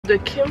The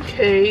Kim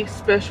K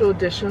special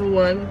edition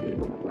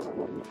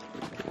one.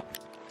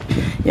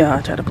 Yeah,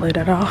 I try to play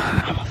that off.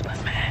 I almost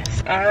bust my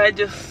ass. I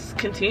just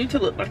continue to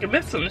look like a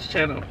mess on this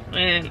channel,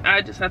 and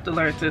I just have to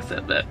learn to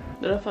accept that.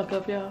 Did I fuck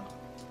up, y'all?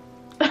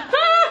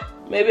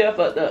 Maybe I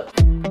fucked up.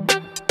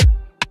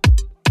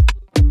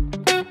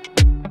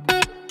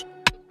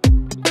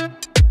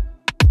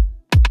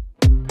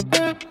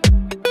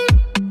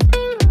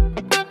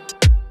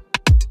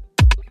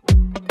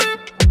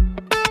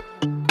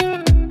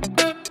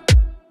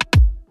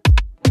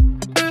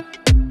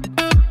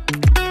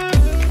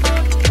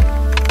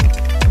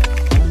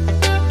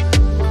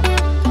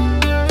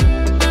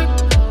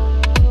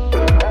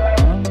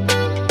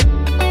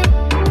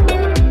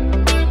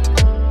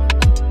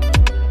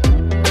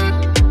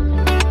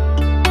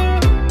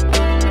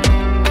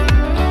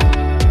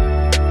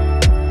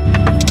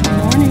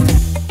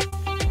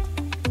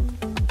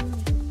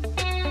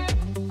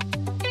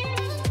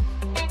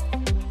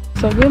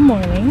 So good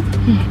morning.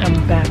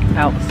 I'm back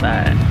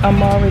outside.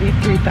 I'm already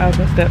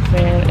 3,000 steps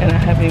in and I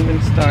haven't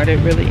even started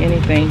really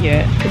anything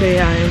yet.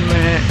 Today I am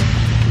at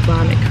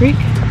Bonnet Creek.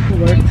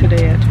 Work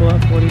today at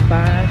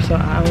 12:45, so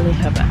I only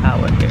have an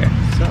hour here.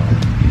 So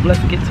let's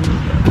get to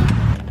moving.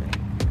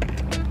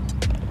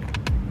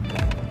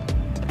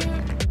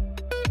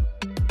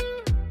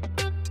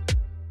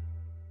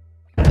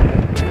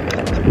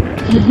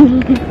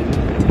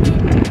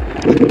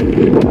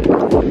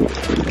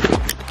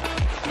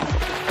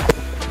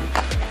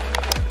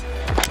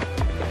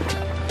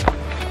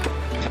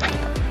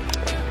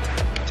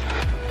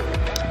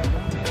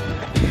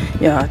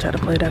 Yeah, I try to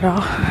play that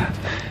off,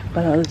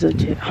 but I was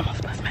legit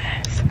almost bust my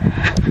ass.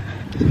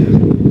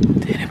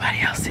 Did anybody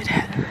else see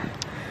that?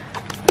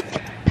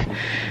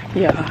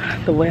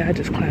 Yeah, the way I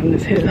just climbed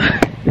this hill.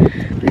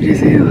 Look at this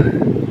hill.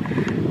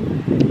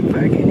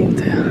 I can't even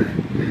tell.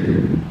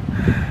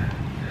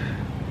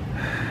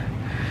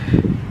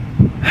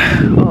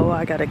 Oh,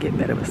 I gotta get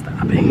better with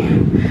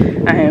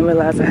stopping. I didn't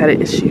realize I had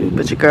an issue,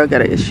 but your girl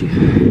got an issue.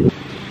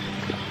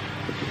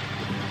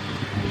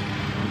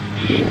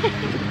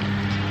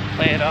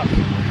 Play it off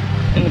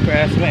in the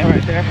grass man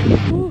right there.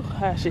 Ooh,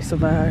 I actually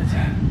survived.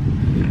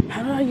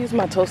 How do I use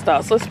my toe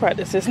stops? Let's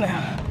practice this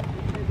now.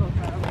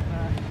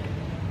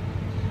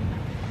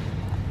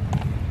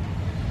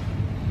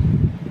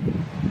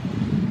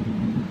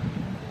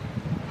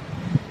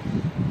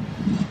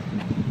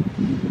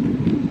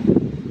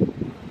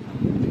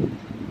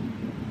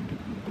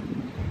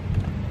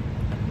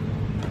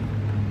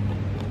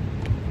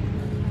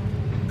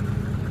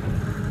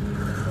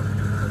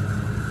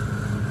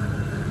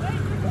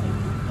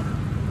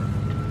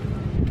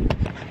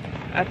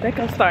 I think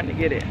I'm starting to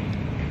get it.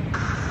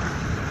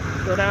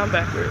 Go down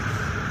backwards.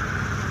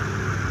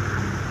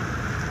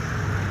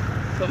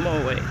 Put more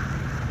weight.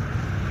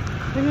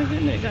 I think I'm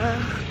getting it,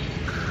 guys.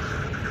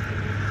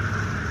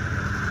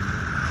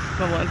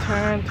 Come on,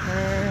 turn.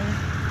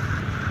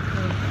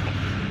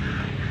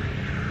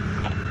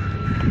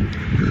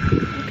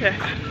 Okay.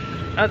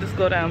 I'll just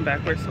go down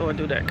backwards or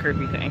do that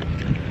curvy thing.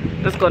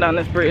 Let's go down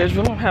this bridge.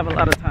 We don't have a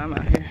lot of time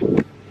out here.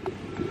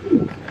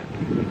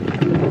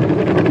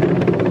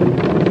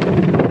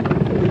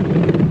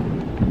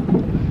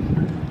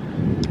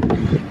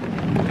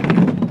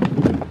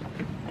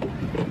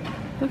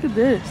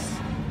 This.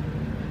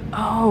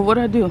 Oh,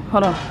 what'd I do?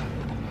 Hold on.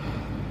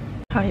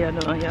 How y'all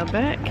doing? Y'all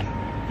back?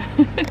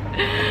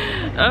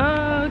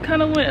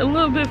 Kind of went a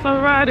little bit for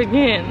a ride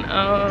again.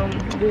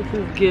 This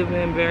is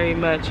giving very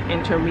much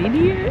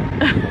intermediate.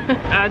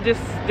 I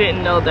just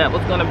didn't know that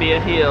was gonna be a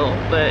hill,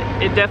 but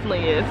it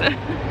definitely is.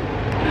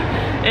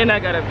 And I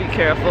gotta be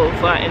careful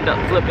if I end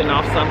up flipping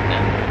off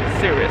something.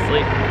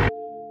 Seriously.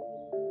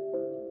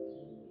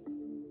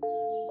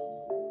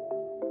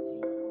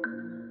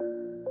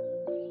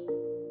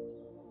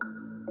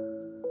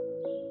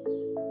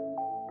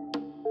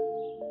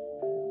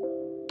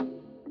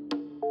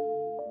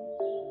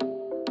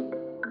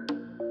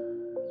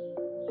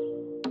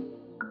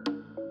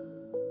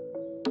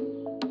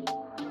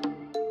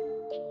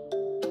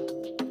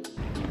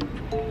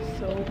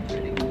 So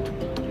pretty.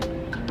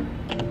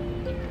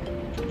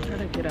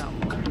 Gotta get out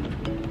more,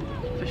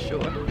 for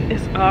sure.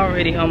 It's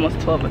already almost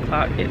 12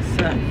 o'clock. It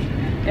sucks.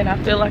 And I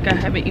feel like I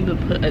haven't even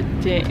put a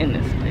dent in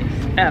this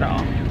place at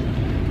all.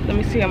 Let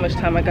me see how much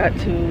time I got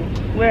to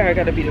where I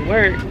gotta be to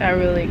work. I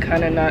really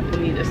kind of not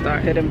need to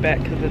start heading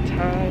back because the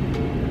time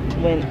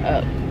went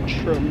up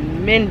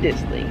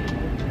tremendously.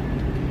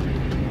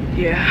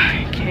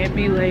 Yeah, can't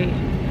be late.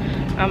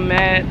 I'm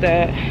mad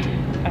that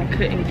I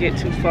couldn't get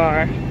too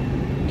far.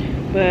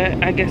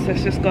 But I guess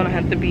that's just gonna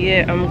have to be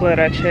it. I'm glad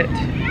I checked.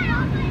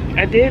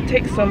 I did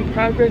take some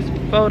progress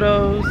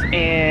photos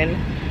and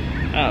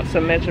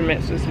some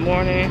measurements this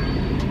morning.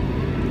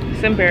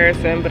 It's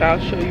embarrassing, but I'll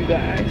show you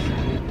guys.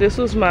 This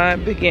was my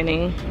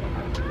beginning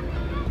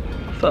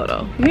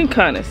photo. You can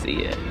kind of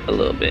see it a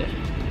little bit.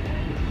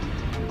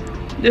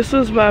 This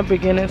was my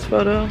beginning's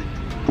photo,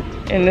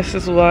 and this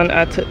is one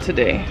I took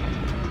today.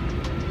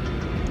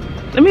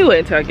 Let me wait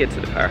until I get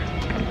to the car.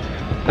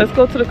 Let's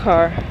go to the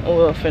car and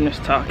we'll finish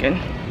talking.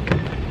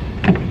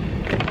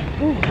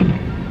 Ooh.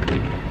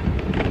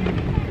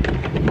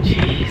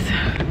 Jeez.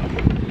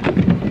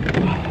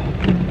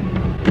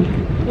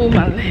 Oh,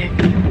 my leg.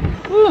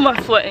 Ooh,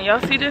 my sweating. Y'all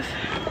see this?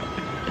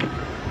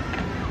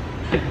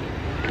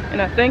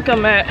 And I think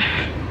I'm at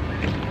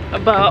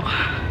about,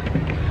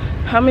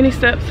 how many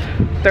steps?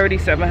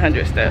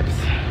 3,700 steps.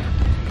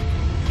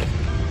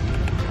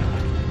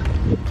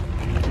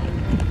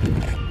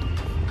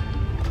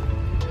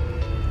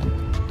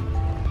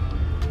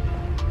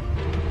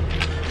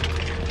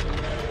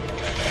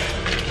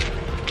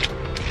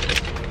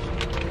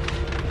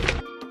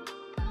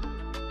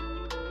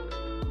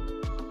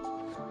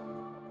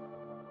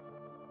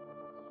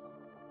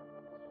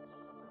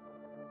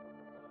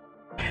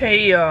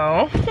 Hey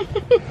y'all.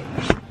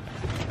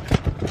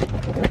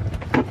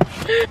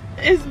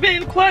 It's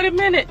been quite a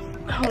minute.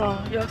 Hold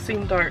on, y'all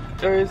seem dark.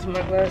 There is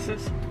my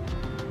glasses.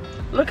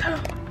 Look how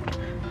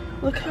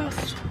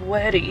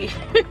sweaty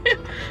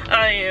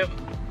I am.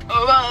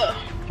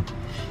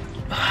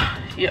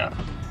 Yeah,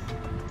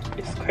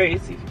 it's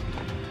crazy.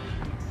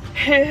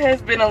 It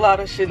has been a lot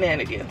of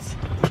shenanigans.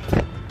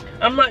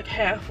 I'm like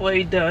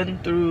halfway done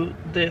through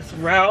this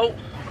route.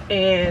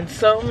 And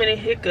so many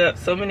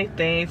hiccups, so many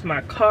things.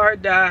 My car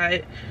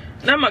died.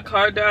 Not my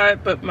car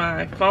died, but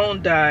my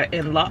phone died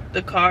and locked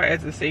the car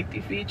as a safety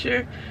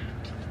feature.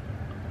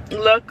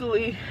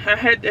 Luckily, I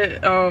had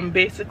to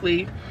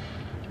basically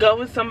go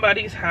with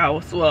somebody's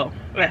house. Well,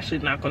 actually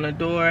knock on the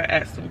door,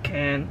 ask them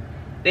can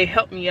they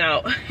help me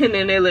out. And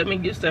then they let me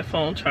use their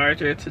phone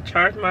charger to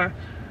charge my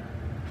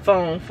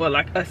phone for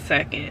like a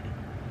second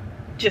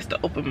just to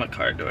open my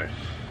car door.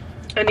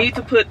 I need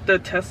to put the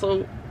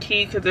Tesla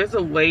key because there's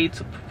a way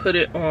to put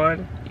it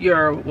on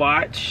your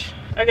watch.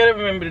 I gotta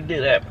remember to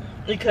do that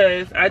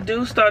because I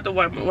do start to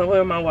wear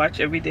my watch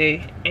every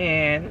day,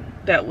 and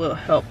that will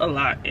help a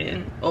lot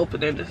in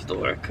opening this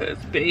door because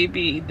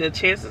baby, the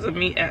chances of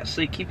me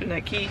actually keeping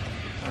that key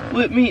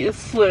with me is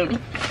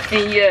slim.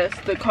 And yes,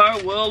 the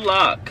car will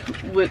lock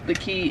with the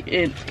key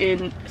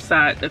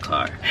inside the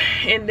car.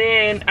 And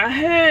then I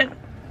had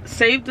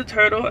saved the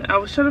turtle. I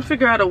was trying to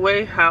figure out a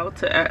way how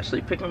to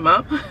actually pick him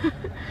up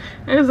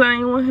as I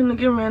didn't want him to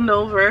get ran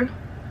over,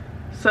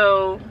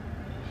 so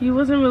he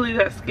wasn't really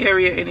that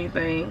scary or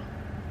anything.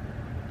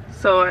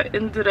 So I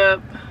ended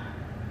up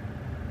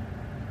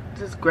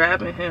just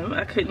grabbing him.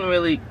 I couldn't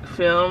really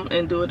film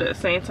and do it at the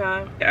same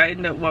time. I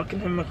ended up walking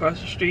him across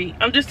the street.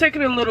 I'm just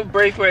taking a little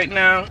break right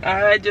now.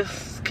 I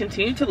just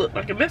continue to look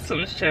like a mess on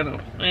this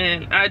channel,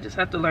 and I just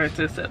have to learn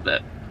to accept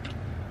that.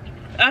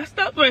 I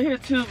stopped right here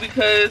too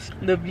because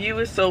the view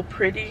is so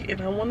pretty, and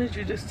I wanted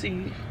you to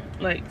see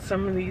like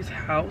some of these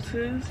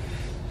houses.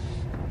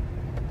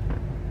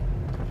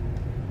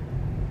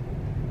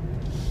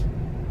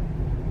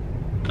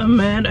 I'm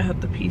mad I have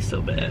to pee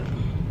so bad.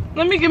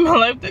 Let me get my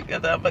life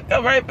together. I'm gonna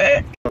come right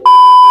back.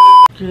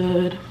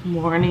 Good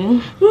morning.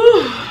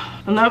 Whew.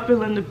 I'm not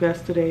feeling the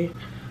best today.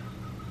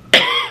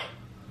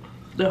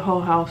 The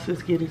whole house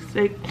is getting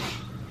sick.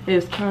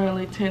 It's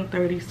currently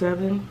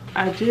 10:37.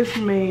 I just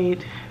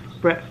made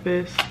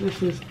breakfast.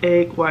 This is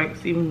egg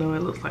whites, even though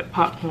it looks like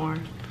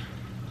popcorn,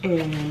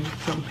 and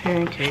some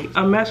pancakes.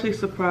 I'm actually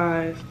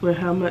surprised with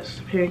how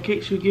much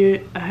pancakes you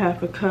get. A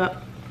half a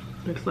cup,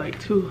 it's like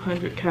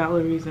 200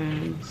 calories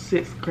and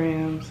 6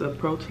 grams of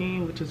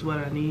protein, which is what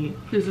I need.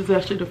 This is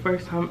actually the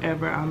first time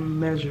ever I'm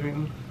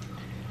measuring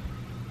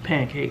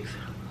pancakes.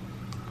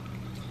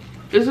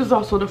 This is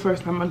also the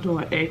first time I'm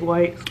doing egg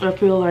whites. I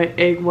feel like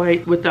egg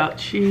white without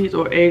cheese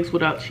or eggs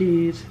without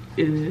cheese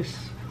is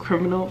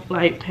criminal.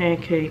 Like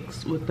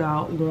pancakes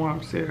without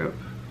warm syrup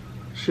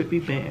should be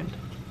banned.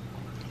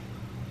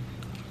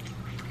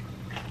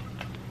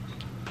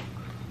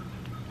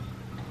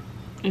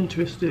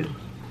 Interesting.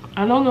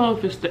 I don't know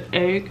if it's the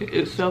egg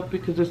itself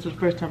because it's the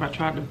first time I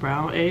tried the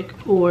brown egg,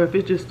 or if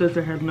it just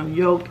doesn't have no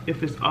yolk,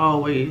 if it's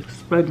always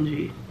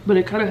spongy. But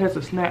it kind of has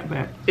a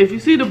snapback. If you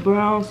see the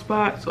brown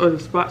spots or the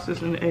spots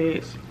that's in the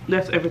eggs,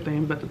 that's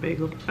everything but the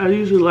bagel. I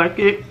usually like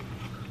it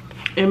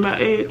in my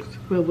eggs,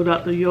 but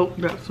without the yolk,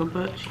 not so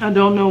much. I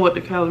don't know what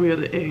the calorie of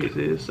the eggs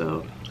is,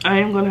 so I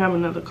am gonna have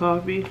another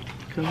coffee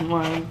because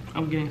 1,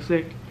 I'm getting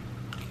sick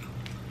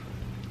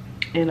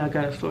and I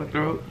got a sore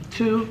throat.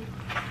 2,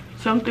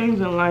 some things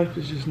in life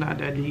is just not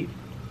that deep.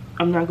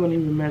 I'm not gonna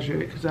even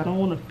measure it because I don't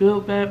want to feel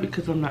bad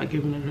because I'm not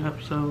giving it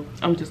up. So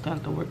I'm just gonna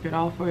have to work it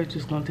off, or it's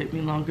just gonna take me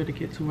longer to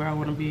get to where I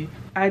want to be.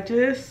 I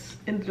just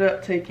ended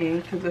up taking,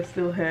 because I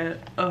still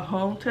had a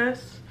home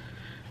test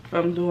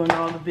from doing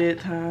all the vid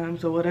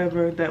times or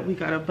whatever, that we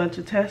got a bunch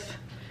of tests,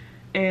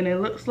 and it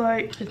looks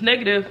like it's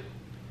negative.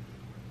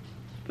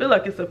 I feel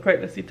like it's a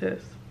pregnancy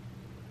test.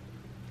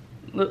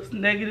 Looks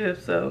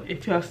negative, so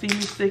if y'all see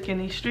me sick in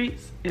these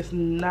streets, it's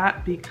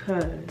not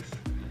because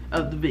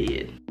of the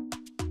vid.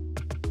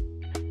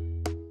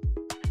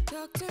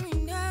 Talk to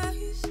me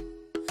nice,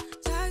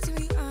 talk to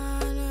me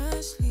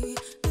honestly.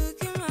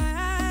 Look in my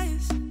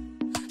eyes,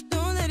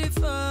 don't let it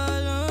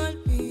fall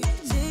on me.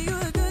 Say you're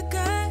a good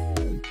guy,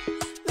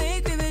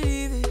 make me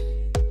believe it.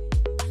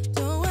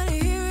 Don't wanna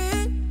hear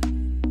it,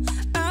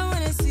 I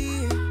wanna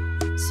see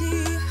it.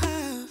 See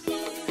how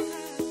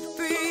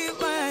free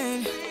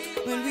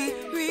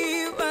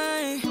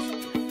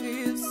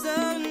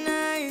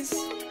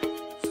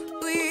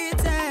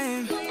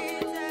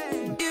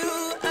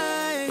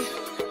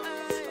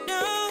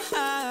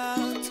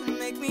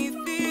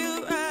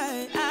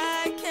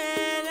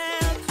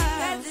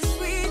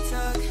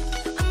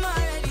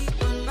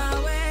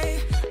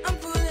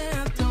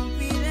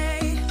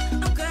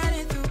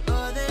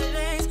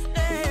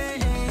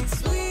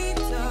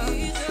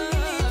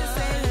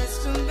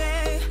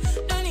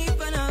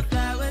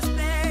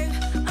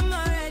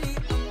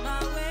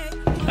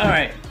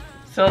Alright,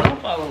 so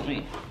don't follow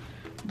me,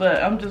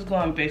 but I'm just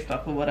going based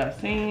off of what I've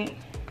seen.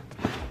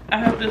 I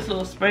have this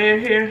little sprayer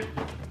here,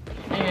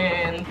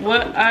 and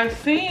what I've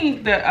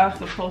seen that I'm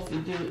supposed to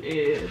do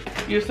is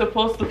you're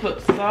supposed to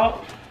put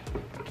salt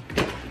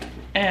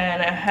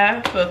and a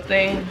half a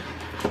thing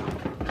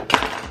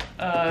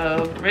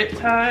of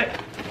Riptide.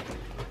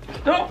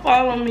 Don't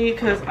follow me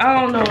because I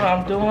don't know what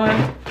I'm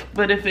doing,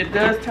 but if it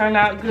does turn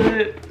out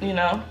good, you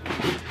know,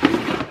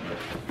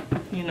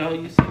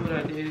 you see what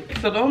I did.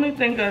 So the only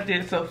thing I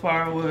did so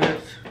far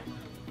was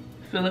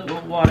fill it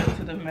with water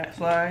to the max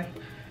line.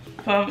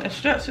 From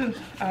instructions,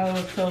 I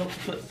was told to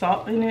put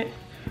salt in it.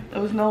 There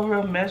was no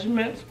real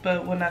measurements,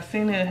 but when I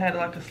seen it, it had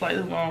like a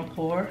slightly long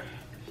pour.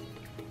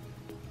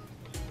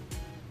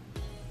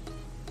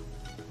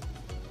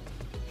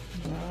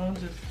 Well,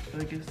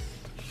 I guess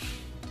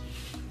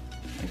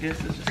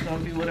it's just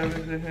gonna be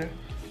whatever's in here.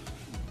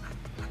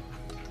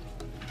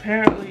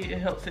 Apparently, it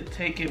helps it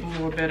take it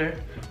more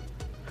better.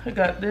 I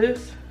got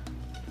this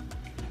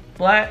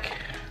black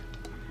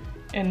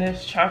and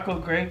this charcoal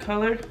gray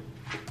color.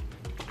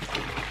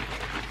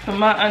 From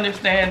my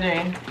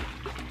understanding,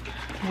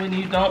 when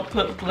you don't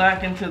put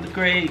black into the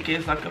gray, it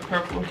gives like a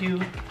purple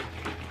hue.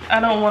 I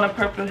don't want a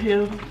purple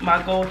hue.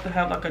 My goal is to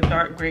have like a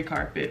dark gray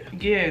carpet.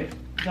 Again,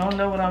 don't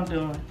know what I'm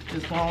doing.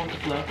 Just going with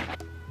the flow.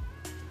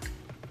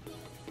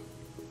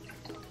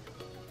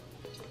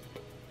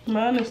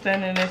 My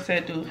understanding, they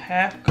said do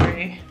half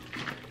gray,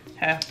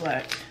 half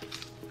black.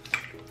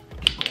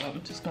 So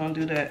I'm just gonna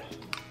do that.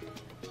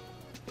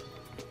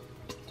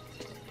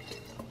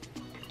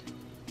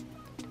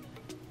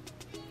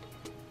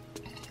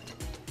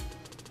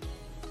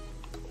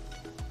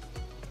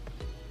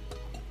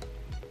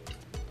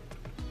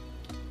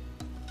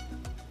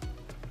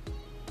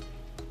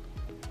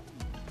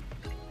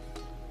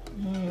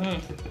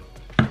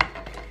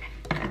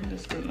 I'm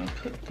just gonna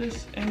put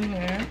this in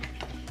there.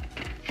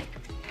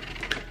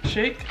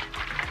 Shake.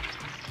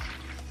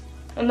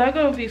 I'm not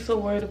gonna be so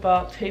worried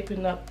about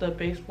taping up the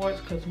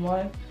baseboards because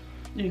one,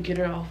 you get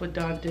it off with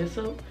Dawn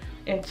Disso,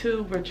 and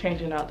two, we're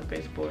changing out the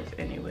baseboards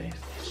anyways.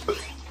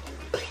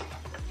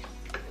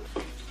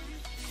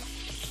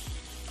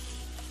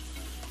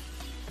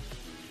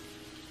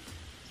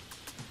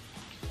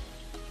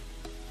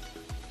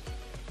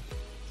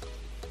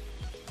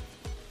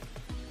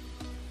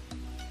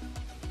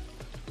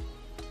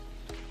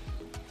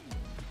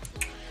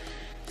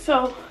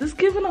 So it's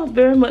giving off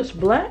very much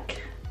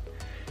black,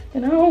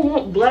 and I don't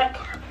want black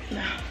carpet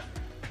now.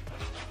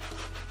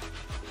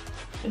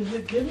 Is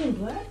it giving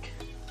black?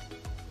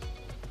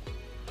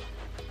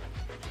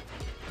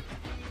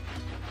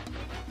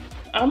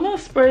 I'm gonna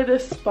spray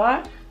this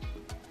spot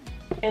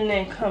and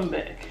then come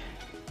back,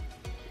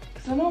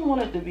 because I don't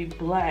want it to be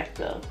black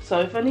though.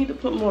 So if I need to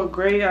put more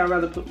gray, I'd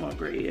rather put more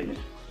gray in it.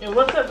 And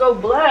once I go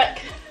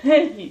black,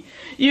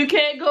 you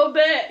can't go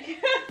back.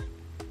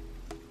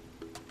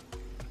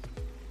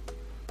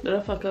 Did I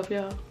fuck up,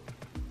 y'all?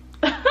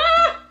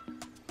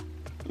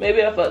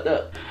 Maybe I fucked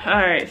up.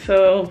 Alright,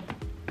 so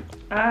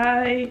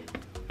I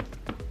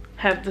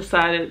have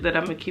decided that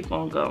I'm gonna keep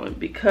on going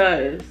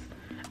because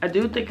I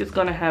do think it's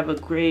gonna have a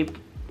gray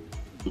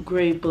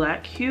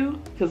black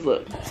hue. Cause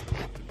look,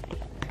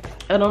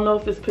 I don't know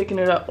if it's picking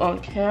it up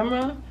on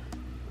camera,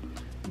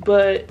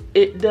 but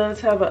it does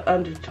have an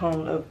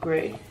undertone of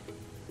gray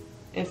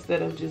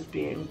instead of just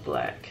being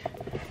black.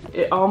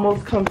 It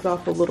almost comes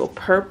off a little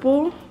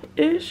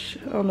purple-ish.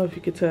 I don't know if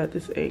you can tell at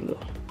this angle,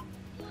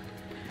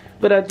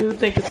 but I do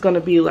think it's gonna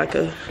be like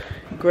a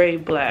gray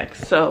black.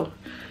 So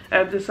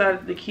I've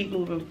decided to keep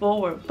moving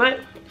forward, but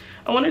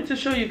I wanted to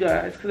show you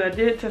guys because I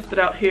did test it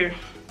out here,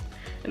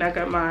 and I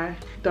got my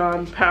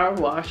Dawn Power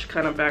Wash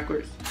kind of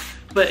backwards,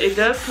 but it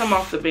does come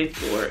off the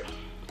baseboard.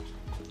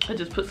 I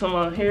just put some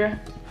on here,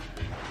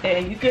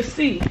 and you can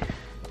see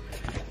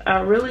I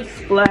really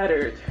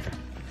splattered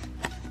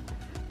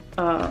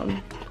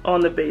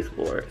on the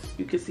baseboards.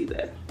 You can see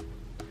that,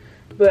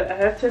 but I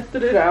have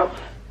tested it out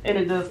and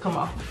it does come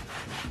off.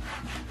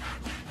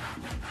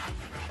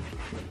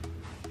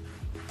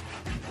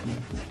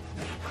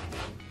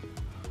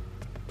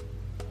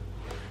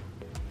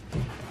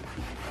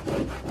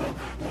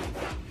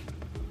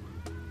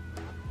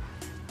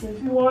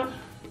 If you want,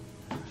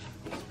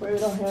 spray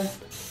it on here.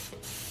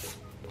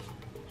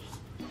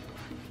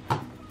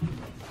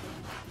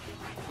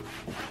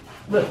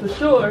 But for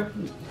sure,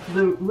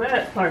 the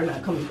rat's probably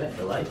not coming back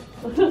to life.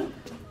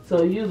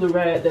 So use a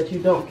rat that you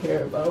don't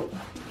care about.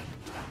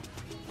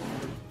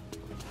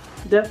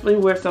 Definitely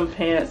wear some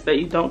pants that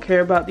you don't care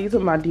about. These are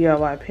my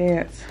DIY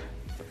pants,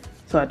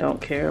 so I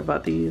don't care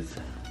about these.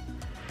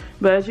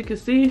 But as you can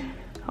see,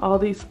 all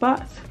these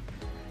spots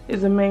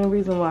is the main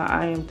reason why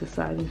I am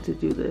deciding to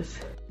do this.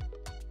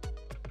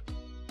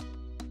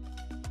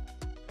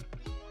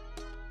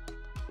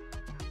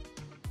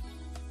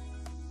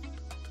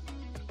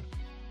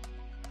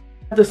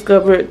 I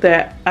discovered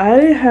that I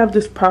didn't have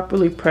this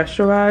properly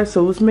pressurized,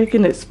 so it was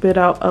making it spit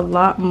out a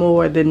lot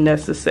more than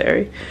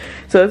necessary.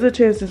 So there's a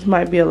chance this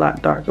might be a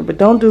lot darker, but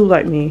don't do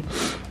like me.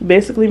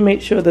 Basically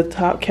make sure the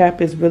top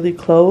cap is really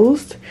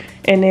closed,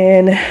 and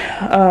then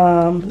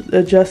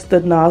adjust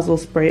the nozzle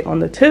spray on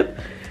the tip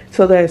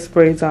so that it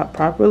sprays out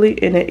properly,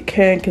 and it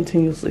can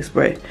continuously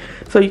spray.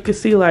 So you can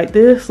see like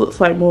this looks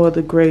like more of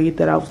the grade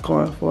that I was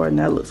going for, and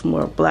that looks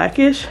more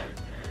blackish.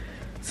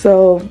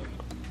 So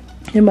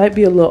it might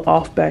be a little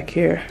off back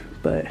here,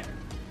 but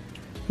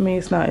I mean,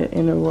 it's not an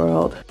inner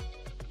world.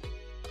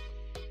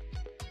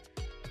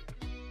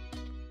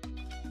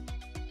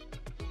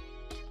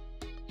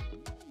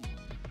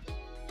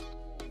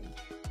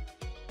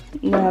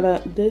 Now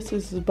that this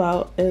is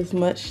about as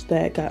much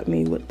that got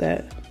me with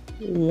that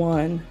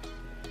one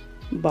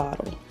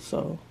bottle.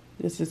 So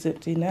this is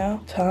empty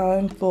now.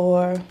 Time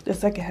for the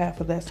second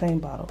half of that same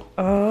bottle.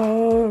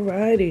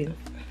 Alrighty.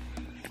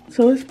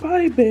 So it's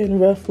probably been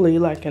roughly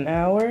like an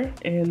hour,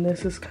 and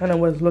this is kind of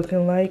what it's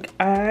looking like.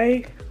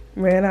 I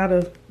ran out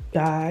of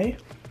dye,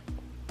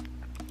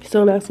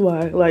 so that's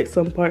why like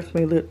some parts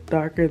may look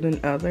darker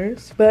than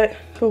others. But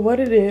for what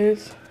it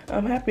is,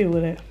 I'm happy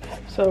with it.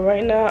 So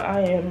right now I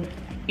am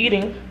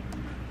eating.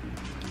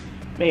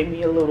 Made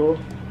me a little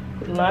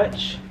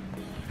lunch.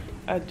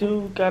 I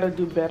gotta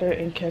do better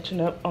in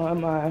catching up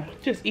on my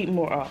just eat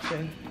more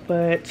often.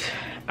 But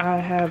I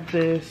have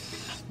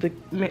this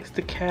mixed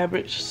the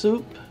cabbage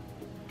soup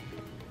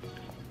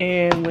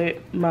and with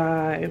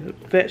my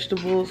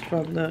vegetables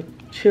from the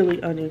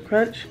chili onion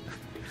crunch,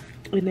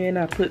 and then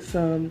I put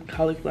some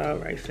cauliflower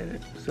rice in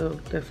it. So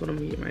that's what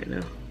I'm eating right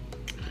now.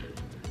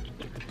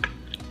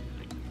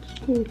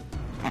 Cool.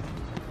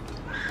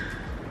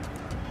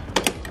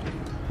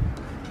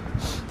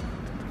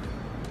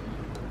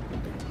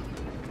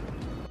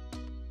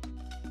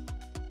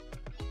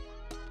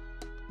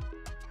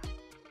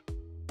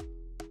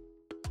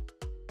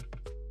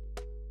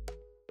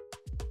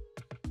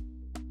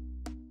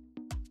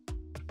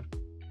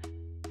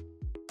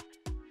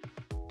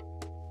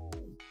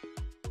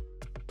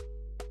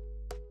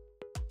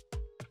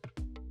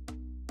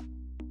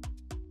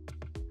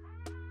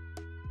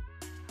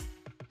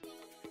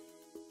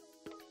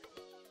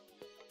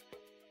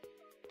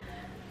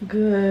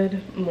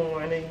 Good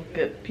morning,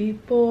 good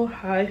people.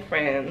 Hi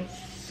friends.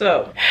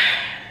 So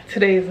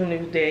today is a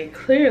new day,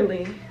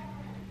 clearly,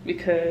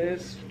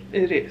 because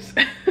it is.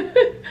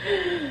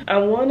 I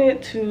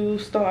wanted to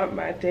start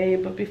my day,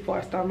 but before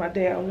I start my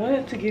day, I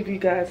wanted to give you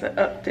guys an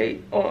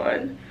update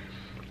on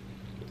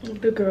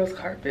the girls'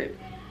 carpet.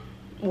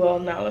 Well,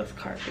 Nala's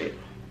carpet.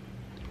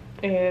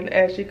 And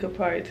as you could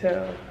probably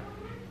tell,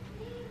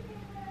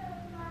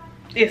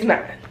 it's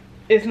not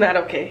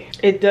okay.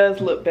 It does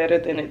look better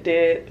than it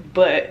did,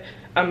 but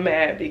I'm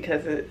mad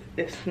because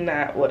it's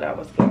not what I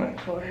was going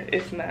for.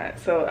 It's not.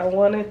 So I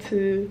wanted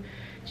to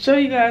show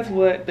you guys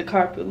what the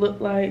carpet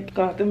looked like.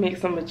 Gonna have to make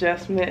some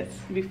adjustments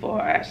before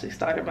I actually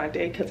started my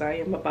day, because I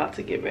am about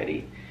to get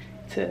ready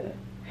to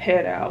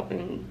head out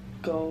and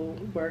go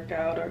work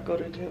out or go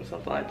to the gym,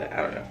 something like that. I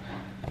don't know.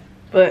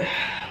 But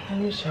let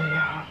me show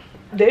y'all.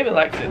 David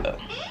likes it though.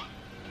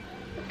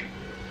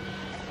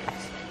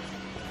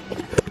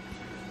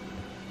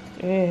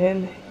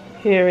 And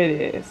here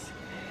it is.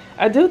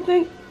 I do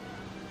think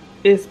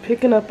it's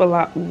picking up a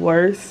lot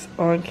worse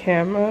on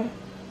camera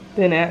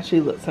than it actually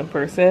looks in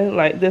person.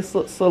 Like this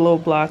looks a little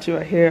blotchy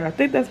right here. I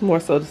think that's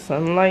more so the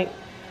sunlight,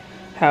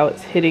 how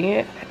it's hitting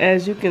it.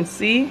 As you can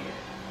see,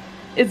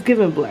 it's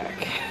giving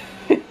black.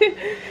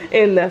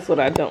 And that's what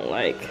I don't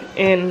like.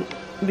 And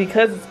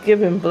because it's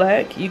giving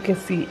black, you can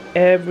see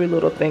every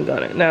little thing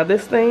on it. Now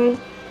this thing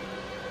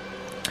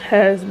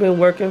has been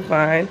working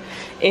fine,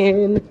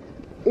 and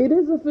it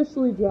is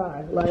officially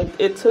dry. Like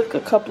it took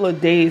a couple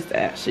of days to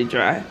actually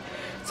dry.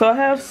 So I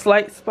have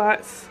slight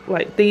spots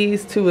like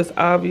these. Two is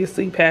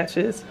obviously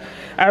patches.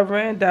 I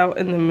ran out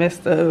in the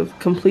midst of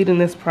completing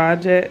this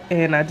project,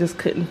 and I just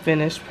couldn't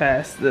finish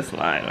past this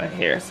line right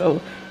here.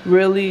 So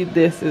really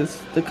this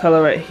is the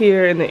color right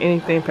here, and then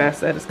anything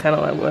past that is kind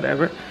of like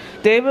whatever.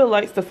 David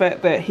likes the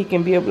fact that he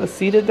can be able to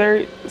see the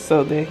dirt,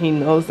 so that he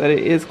knows that it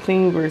is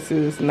clean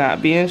versus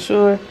not being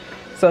sure.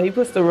 So he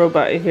puts the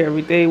robot in here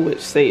every day, which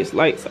saves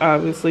lights,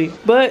 obviously.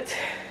 But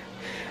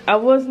I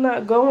was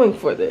not going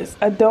for this.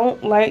 I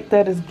don't like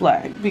that it's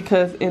black,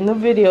 because in the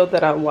video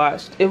that I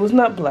watched, it was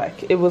not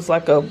black. It was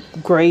like a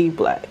gray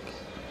black,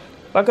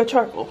 like a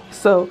charcoal.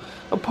 So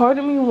a part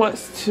of me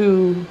wants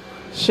to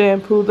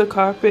shampoo the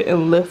carpet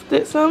and lift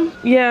it some.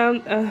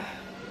 Yeah,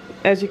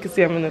 as you can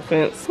see, I'm in the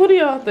fence. What do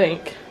y'all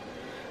think?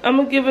 I'm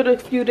gonna give it a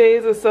few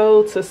days or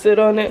so to sit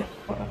on it.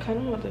 I kind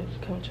of want to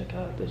come check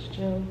out this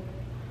gym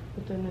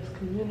within this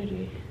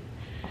community,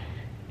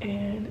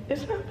 and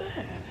it's not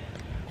bad.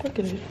 Look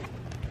at it.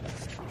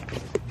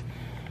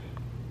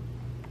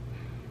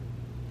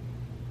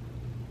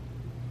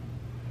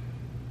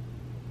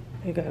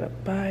 They got a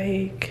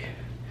bike.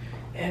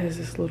 It has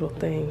this little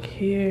thing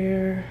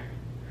here,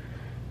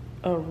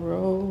 a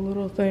roll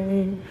little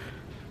thing,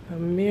 a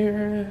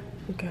mirror.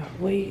 We got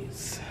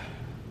weights.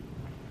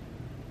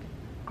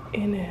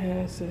 And it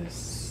has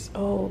this,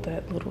 oh,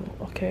 that little,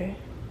 okay,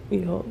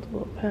 you hold the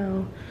little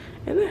pound.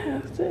 And it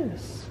has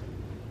this,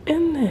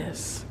 and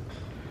this.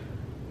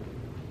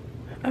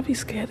 I'd be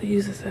scared to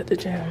use this at the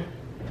gym.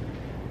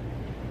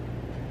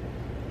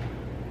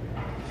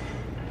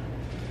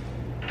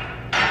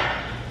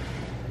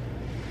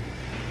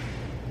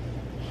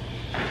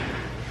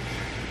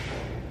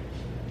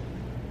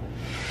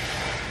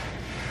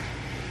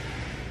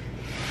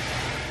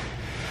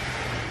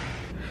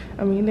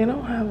 I mean, they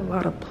don't have a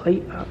lot of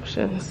plate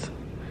options,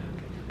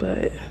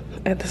 but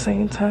at the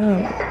same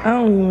time, I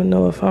don't even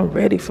know if I'm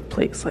ready for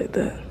plates like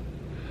that.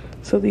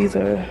 So these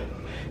are,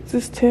 is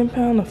this 10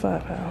 pounds or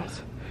 5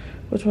 pounds?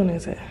 Which one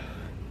is it?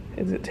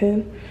 Is it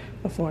 10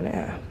 or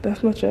 4.5?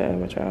 That's much of an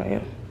amateur I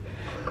am.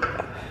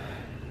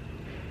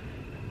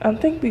 I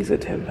think these are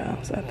 10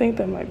 pounds. I think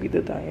that might be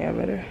the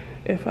diameter,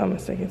 if I'm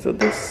mistaken. So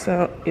this,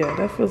 yeah,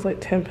 that feels like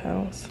 10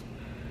 pounds.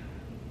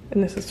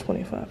 And this is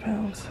 25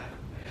 pounds.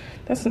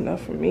 That's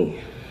enough for me.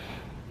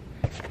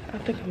 I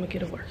think I'm gonna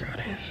get a workout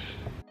in.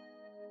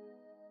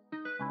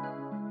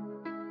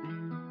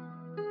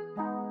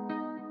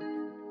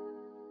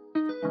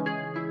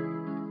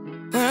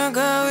 When I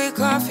go with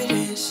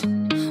confidence,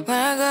 when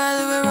I go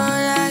to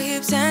roll our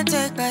hips and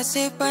take a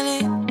sip on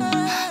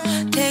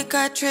it, take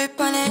a trip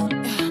on it.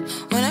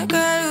 When I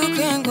go, you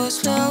can go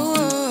slow.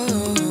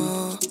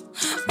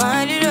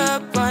 Wind it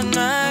up all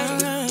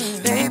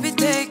night, baby,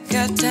 take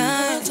your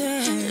time.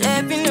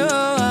 Let me know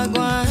I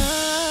want.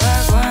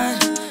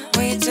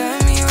 When you turn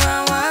me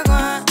around, I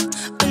want.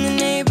 When the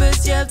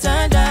neighbors yell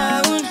turn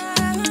down,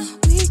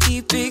 we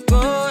keep it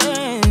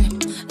going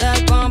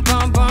like bum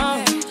bum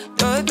bum.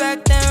 Throw it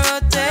back then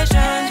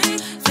rotation.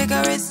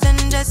 Cigarettes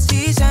and the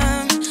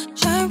season,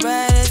 shine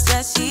bright as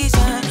that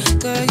season.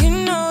 Girl, you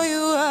know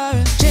you are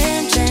a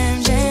jam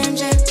jam jam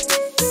jam,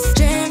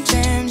 jam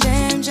jam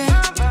jam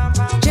jam,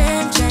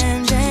 jam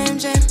jam jam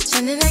jam.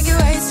 Sounding like you're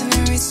wasting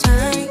every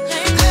time.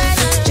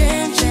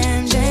 Jam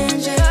jam jam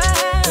jam,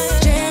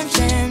 jam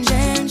jam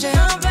jam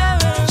jam,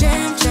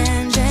 jam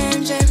jam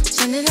jam jam.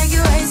 Sounding like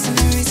you're wasting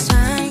every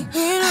time.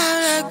 We know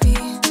like me,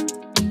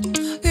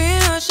 we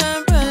know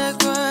shine bright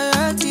like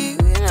royalty.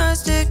 We know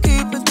stay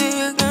keep a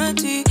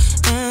dignity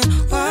and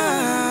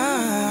wine.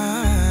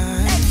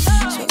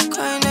 So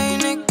kind of your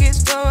neck is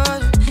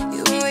cold.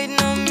 You been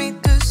waiting on me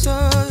to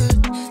solve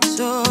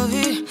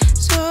it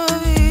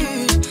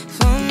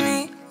for me.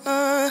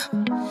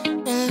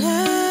 And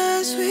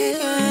last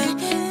weekend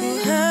you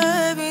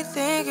had me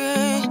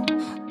thinking,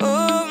 oh,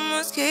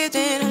 almost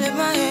kidding, I let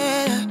my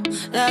head up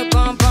like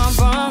bum bum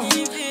bum.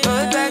 Roll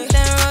it back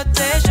then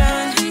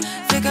rotation,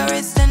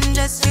 cigarettes and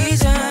the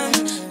season,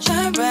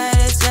 shine bright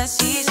as that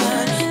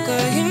season.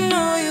 Girl, you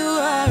know you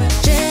are a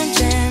jam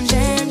jam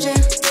jam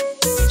jam,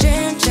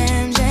 jam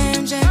jam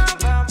jam jam,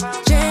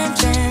 jam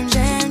jam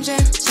jam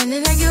jam.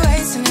 Sounding like you're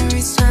wasting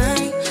every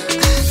time.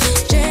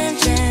 Jam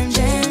jam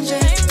jam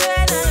jam,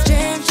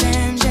 jam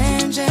jam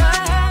jam jam,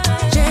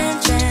 jam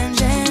jam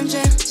jam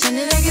jam.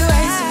 Sounding like you're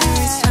wasting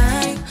every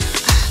time.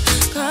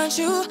 Can't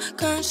you,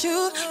 can't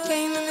you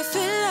make me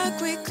feel like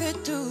we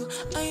could do?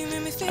 Oh, you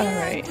make me feel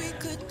Alright, like we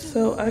could do.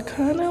 so I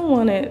kind of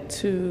wanted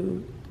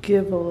to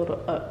give a little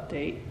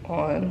update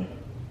on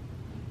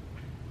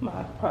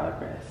my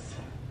progress.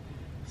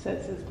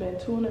 Since it's been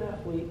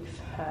 2.5 weeks,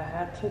 I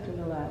have taken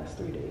the last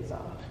 3 days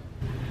off.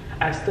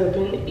 I've still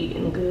been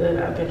eating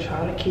good. I've been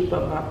trying to keep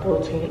up my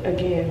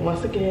protein.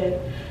 Once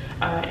again,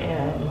 I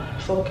am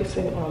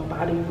focusing on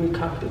body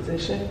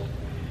recomposition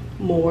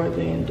more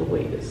than the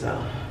weight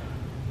itself.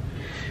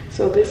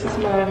 So this is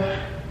my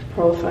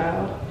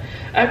profile.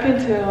 I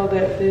can tell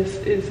that this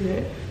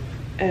isn't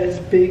as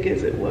big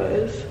as it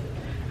was.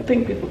 I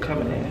think people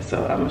coming in,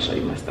 so I'm gonna show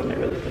you my stomach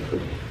really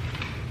quickly.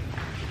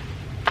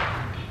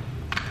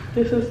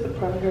 This is the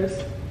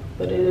progress,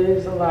 but it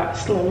is a lot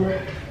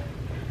slimmer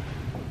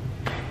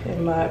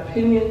in my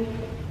opinion.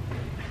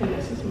 And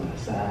this is my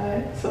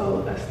side.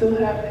 So I still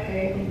have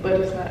pain, but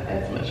it's not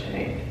as much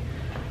pain.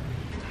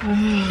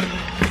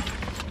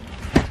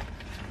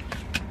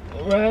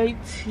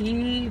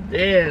 Righty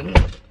then.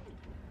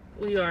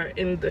 We are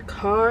in the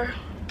car.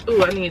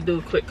 Ooh, I need to do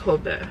a quick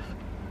cold bath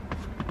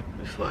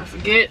before I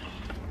forget.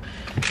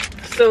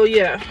 So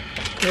yeah,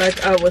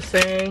 like I was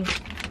saying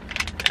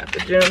at the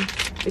gym,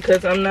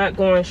 because I'm not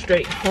going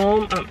straight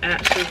home, I'm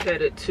actually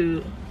headed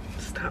to,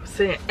 stop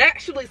saying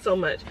actually so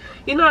much.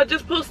 You know, I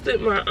just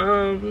posted my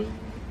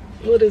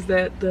what is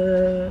that,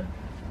 the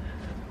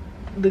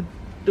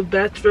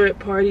bachelorette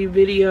party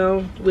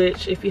video,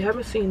 which if you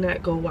haven't seen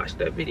that, go watch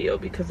that video,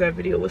 because that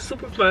video was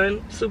super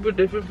fun, super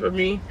different for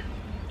me,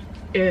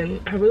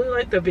 and I really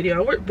liked that video.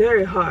 I worked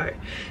very hard.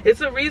 It's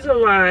the reason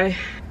why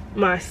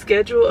my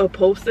schedule of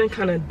posting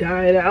kind of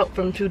died out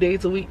from 2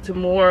 days a week to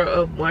more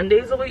of 1 day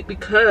a week,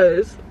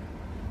 because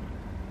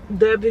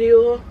that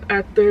video,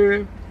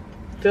 after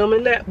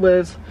filming that,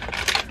 was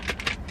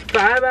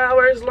 5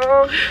 hours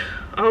long,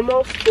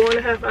 almost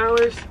 4.5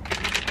 hours,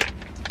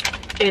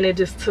 and it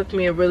just took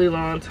me a really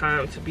long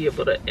time to be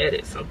able to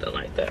edit something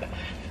like that.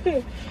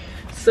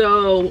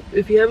 So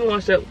if you haven't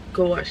watched that,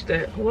 go watch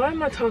that. Why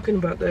am I talking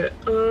about that?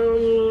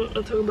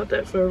 I'm talking about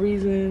that for a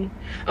reason.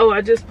 Oh,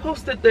 I just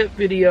posted that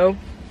video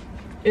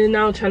and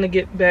now I'm trying to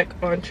get back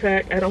on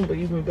track. I don't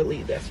even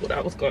believe that's what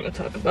I was going to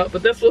talk about,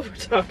 but that's what we're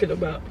talking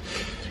about.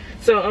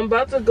 So I'm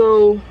about to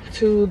go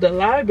to the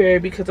library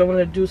because I want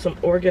to do some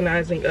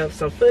organizing of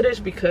some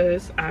footage,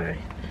 because I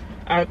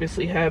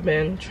obviously have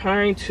been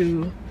trying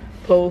to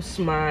post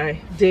my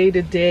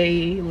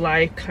day-to-day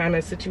life kind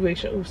of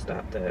situation. Oh,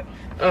 stop that.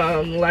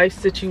 Life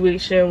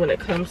situation when it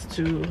comes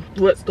to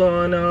what's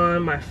going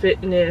on, my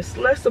fitness,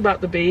 less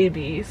about the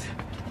babies,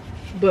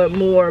 but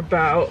more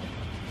about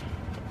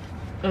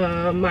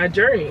my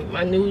journey,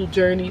 my new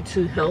journey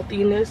to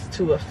healthiness,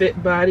 to a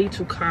fit body,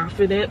 to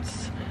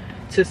confidence,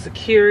 to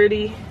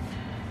security,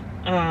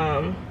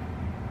 to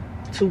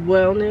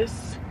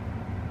wellness.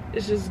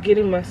 It's just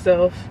getting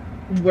myself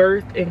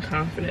worth and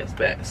confidence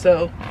back.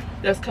 So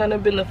that's kind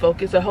of been the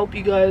focus. I hope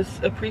you guys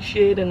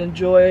appreciate and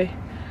enjoy,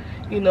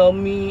 you know,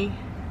 me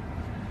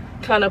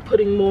kind of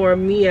putting more of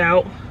me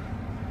out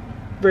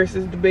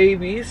versus the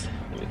babies,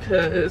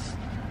 because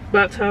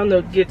about time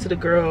to get to the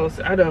girls,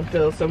 I don't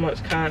feel so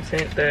much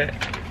content that,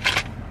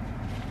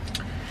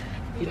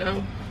 you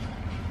know,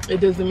 it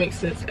doesn't make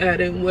sense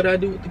adding what I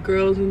do with the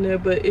girls in there.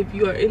 But if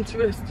you are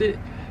interested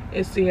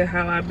in seeing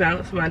how I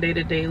balance my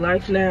day-to-day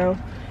life now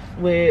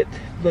with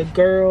the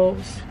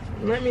girls,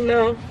 let me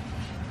know.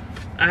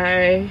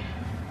 I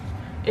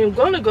am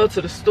going to go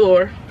to the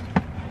store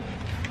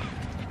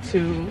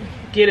to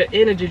get an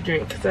energy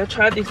drink, because I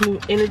tried these new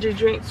energy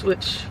drinks,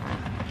 which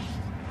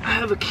I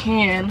have a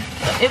can,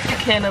 an empty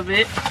can of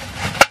it,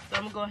 so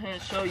I'm gonna go ahead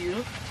and show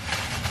you.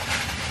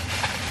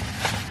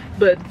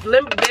 But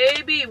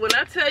baby, when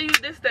I tell you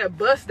this, that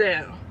bust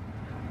down,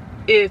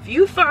 if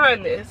you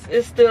find this,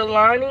 it's the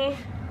Alani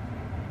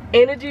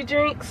energy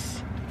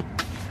drinks.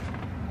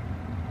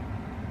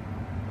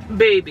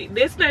 Baby,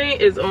 this thing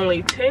is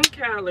only 10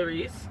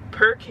 calories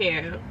per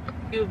can.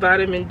 You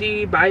vitamin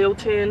D,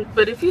 biotin.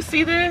 But if you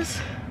see this,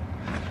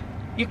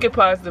 you can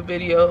pause the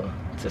video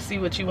to see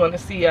what you want to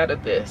see out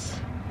of this.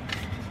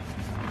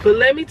 But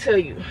let me tell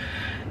you,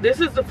 this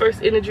is the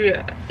first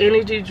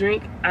energy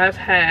drink I've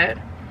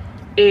had,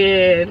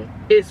 and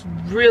it's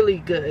really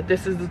good.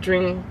 This is the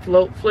Dream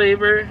Float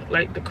flavor,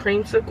 like the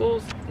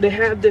creamsicles. They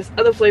have this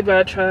other flavor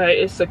I tried.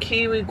 It's a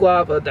kiwi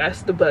guava.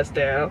 That's the bust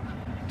down.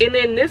 And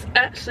then this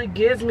actually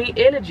gives me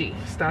energy.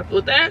 Stop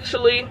with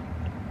actually.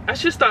 I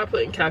should start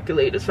putting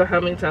calculators for how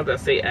many times I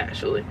say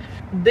actually.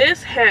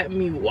 This had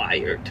me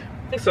wired.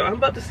 So I'm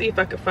about to see if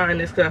I can find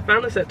this, because I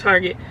found this at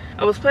Target.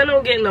 I was planning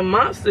on getting a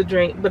Monster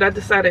drink, but I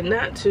decided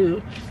not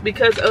to,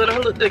 because when I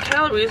looked at the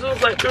calories, it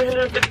was like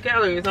 350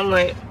 calories. I'm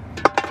like,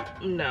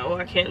 no,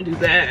 I can't do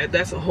that.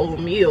 That's a whole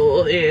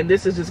meal, and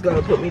this is just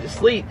gonna put me to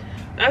sleep.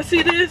 I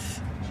see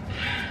this.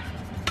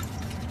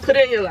 Put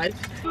it in your life.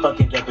 Fuck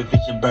it up if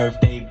it's your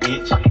birthday,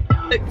 bitch.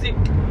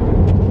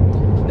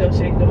 Don't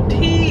shake no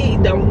tea.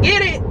 Don't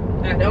get it.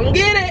 I don't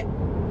get it.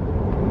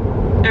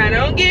 I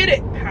don't get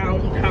it.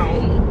 Pound,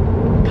 pound.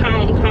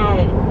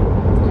 Pound. You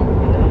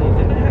know,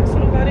 you gotta have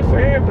somebody for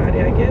everybody,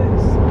 I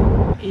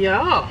guess.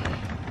 Y'all,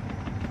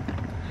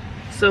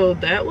 so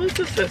that was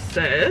a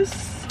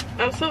success.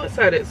 I'm so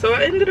excited. So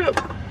I ended up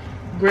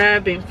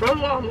grabbing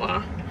from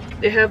Walmart.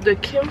 They have the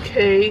Kim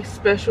K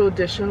special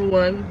edition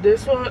one.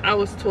 This one, I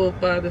was told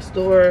by the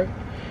store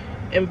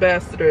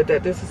ambassador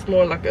that this is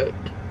more like a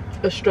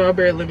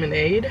strawberry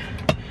lemonade.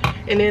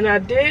 And then I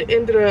did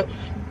ended up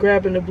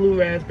grabbing the blue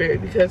raspberry,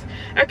 because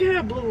I can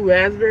have blue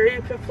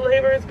raspberry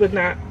flavors but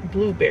not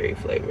blueberry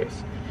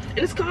flavors. And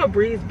it's called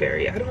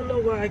breezeberry. I don't know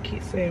why I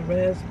keep saying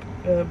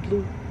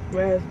blue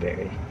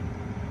raspberry.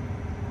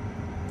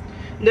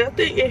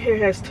 Nothing in here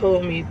has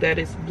told me that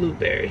it's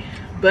blueberry,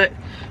 but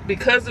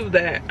because of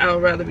that, I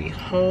would rather be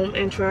home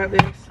and try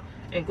this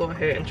and go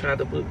ahead and try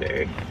the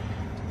blueberry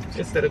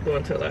instead of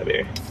going to the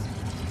library.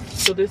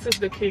 So this is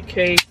the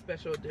KK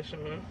special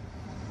edition one.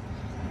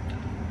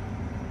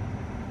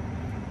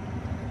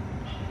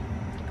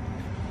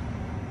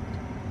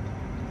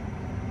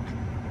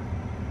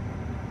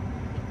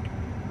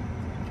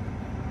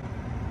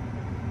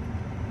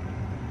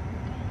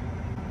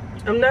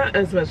 I'm not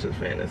as much a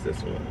fan as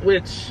this one,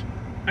 which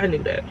I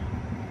knew that.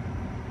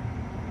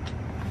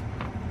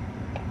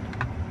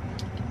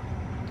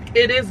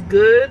 It is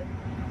good,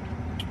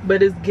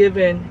 but it's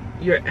given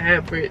your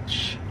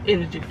average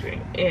energy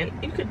drink, and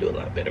you could do a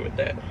lot better with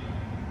that.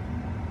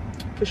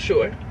 For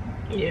sure.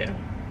 Yeah,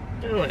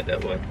 I don't like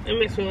that one. It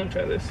makes me want to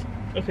try this.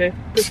 Okay,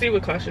 proceed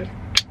with caution.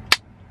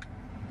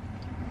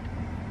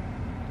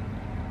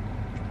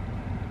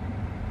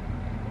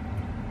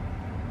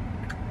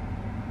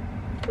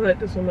 I like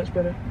this one much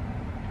better.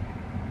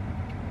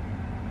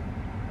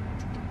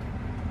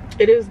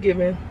 It is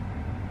giving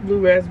blue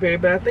raspberry,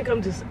 but I think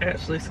I'm just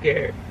actually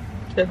scared.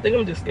 I think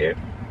I'm just scared.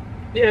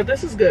 Yeah,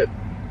 this is good.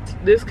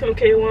 This Kim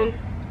K one,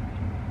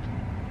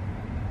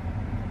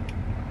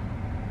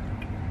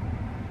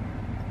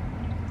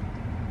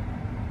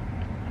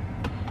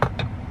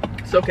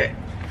 it's okay.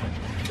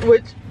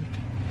 Which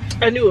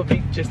I knew it would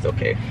be just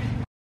okay.